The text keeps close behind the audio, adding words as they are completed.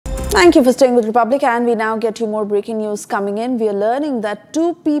Thank you for staying with Republic, and we now get you more breaking news coming in. We are learning that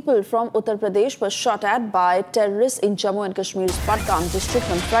 2 people from Uttar Pradesh were shot at by terrorists in Jammu and Kashmir's Budgam district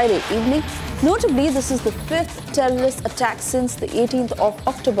on Friday evening. Notably, this is the 5th terrorist attack since the 18th of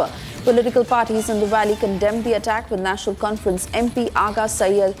October. Political parties in the valley condemned the attack, with National Conference MP Aga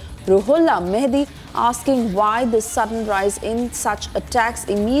Syed Ruhullah Mehdi asking why this sudden rise in such attacks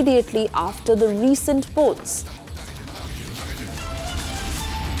immediately after the recent polls.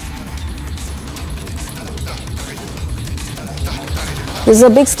 This is a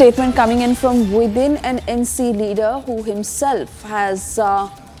big statement coming in from within an NC leader who himself has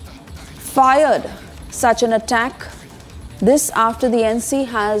fired such an attack. This after the NC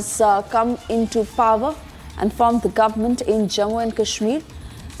has come into power and formed the government in Jammu and Kashmir.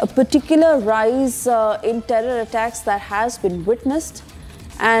 A particular rise in terror attacks that has been witnessed,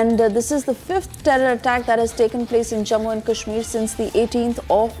 and this is the 5th terror attack that has taken place in Jammu and Kashmir since the 18th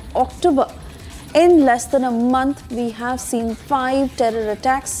of October. In less than a month, we have seen 5 terror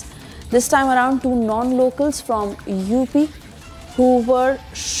attacks. This time around, 2 non-locals from UP who were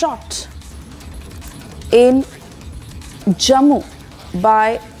shot in Jammu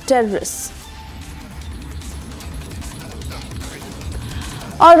by terrorists.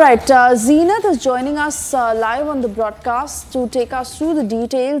 All right, Zeenat is joining us live on the broadcast to take us through the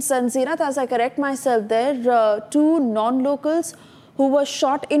details. And Zeenat, as I correct myself there, 2 non-locals who were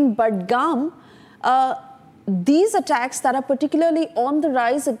shot in Budgam. These attacks that are particularly on the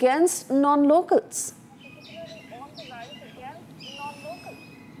rise against non-locals.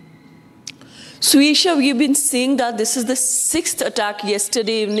 Suisha, we've been seeing that this is the 6th attack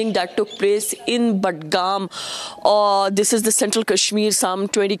yesterday evening that took place in Budgam. This is the central Kashmir, some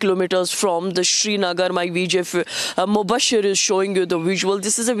 20 kilometers from the Srinagar. My VJ Mubashir is showing you the visual.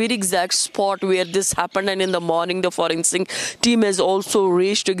 This is a very exact spot where this happened, and in the morning the forensic team has also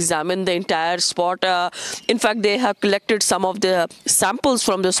reached to examine the entire spot. In fact, they have collected some of the samples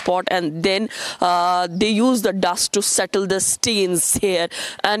from the spot, and then they use the dust to settle the stains here.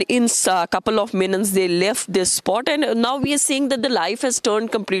 And in a couple of minutes they left this spot, and now we are seeing that the life has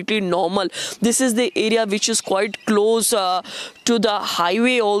turned completely normal. This is the area which is quite close to the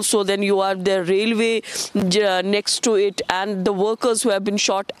highway also. Then you have the railway next to it, and the workers who have been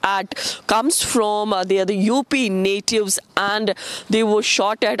shot at comes from they are the UP natives, and they were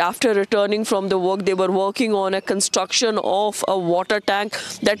shot at after returning from the work. They were working on a construction of a water tank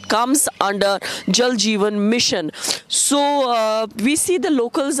that comes under Jal Jeevan mission. So we see the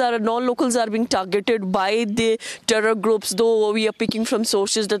non-locals are being targeted by the terror groups, though we are picking from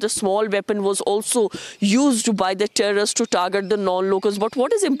sources that a small weapon was also used by the terrorists to target the non-locals. But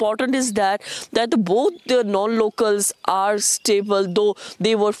what is important is that both the non-locals are stable, though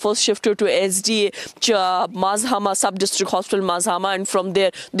they were first shifted to SDA Mazhama Sub-District Hospital Mazhama, and from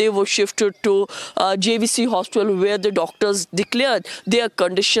there they were shifted to JVC Hospital, where the doctors declared their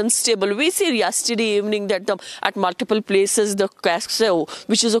condition stable. We see yesterday evening that at multiple places the CASO,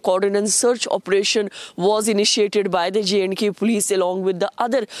 which is a coordinated search operation, was initiated by the J&K police along with the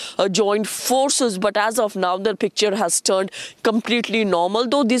other joint forces. But as of now, the picture has turned completely normal,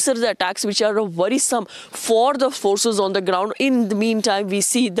 though these are the attacks which are worrisome for the forces on the ground. In the meantime, we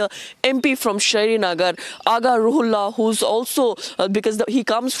see the MP from Srinagar, Aga Ruhullah, who's also, because he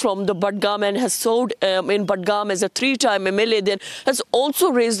comes from the Budgam and has served in Budgam as a 3-time MLA, then has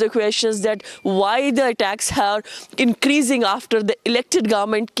also raised the questions that why the attacks are increasing after the elected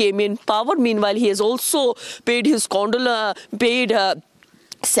government came in power. Meanwhile, he has also paid his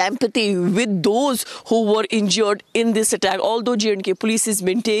sympathy with those who were injured in this attack. Although J&K police is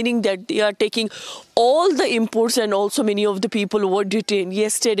maintaining that they are taking all the inputs, and also many of the people were detained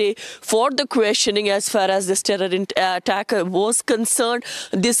yesterday for the questioning as far as this terror attack was concerned.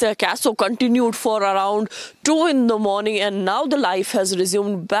 This CASO continued for around 2 in the morning, and now the life has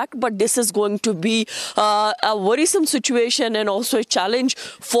resumed back. But this is going to be a worrisome situation and also a challenge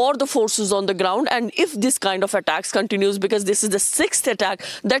for the forces on the ground. And if this kind of attacks continues, because this is the 6th attack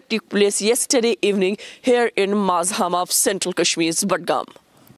that took place yesterday evening here in Mazhama of central Kashmir's Budgam.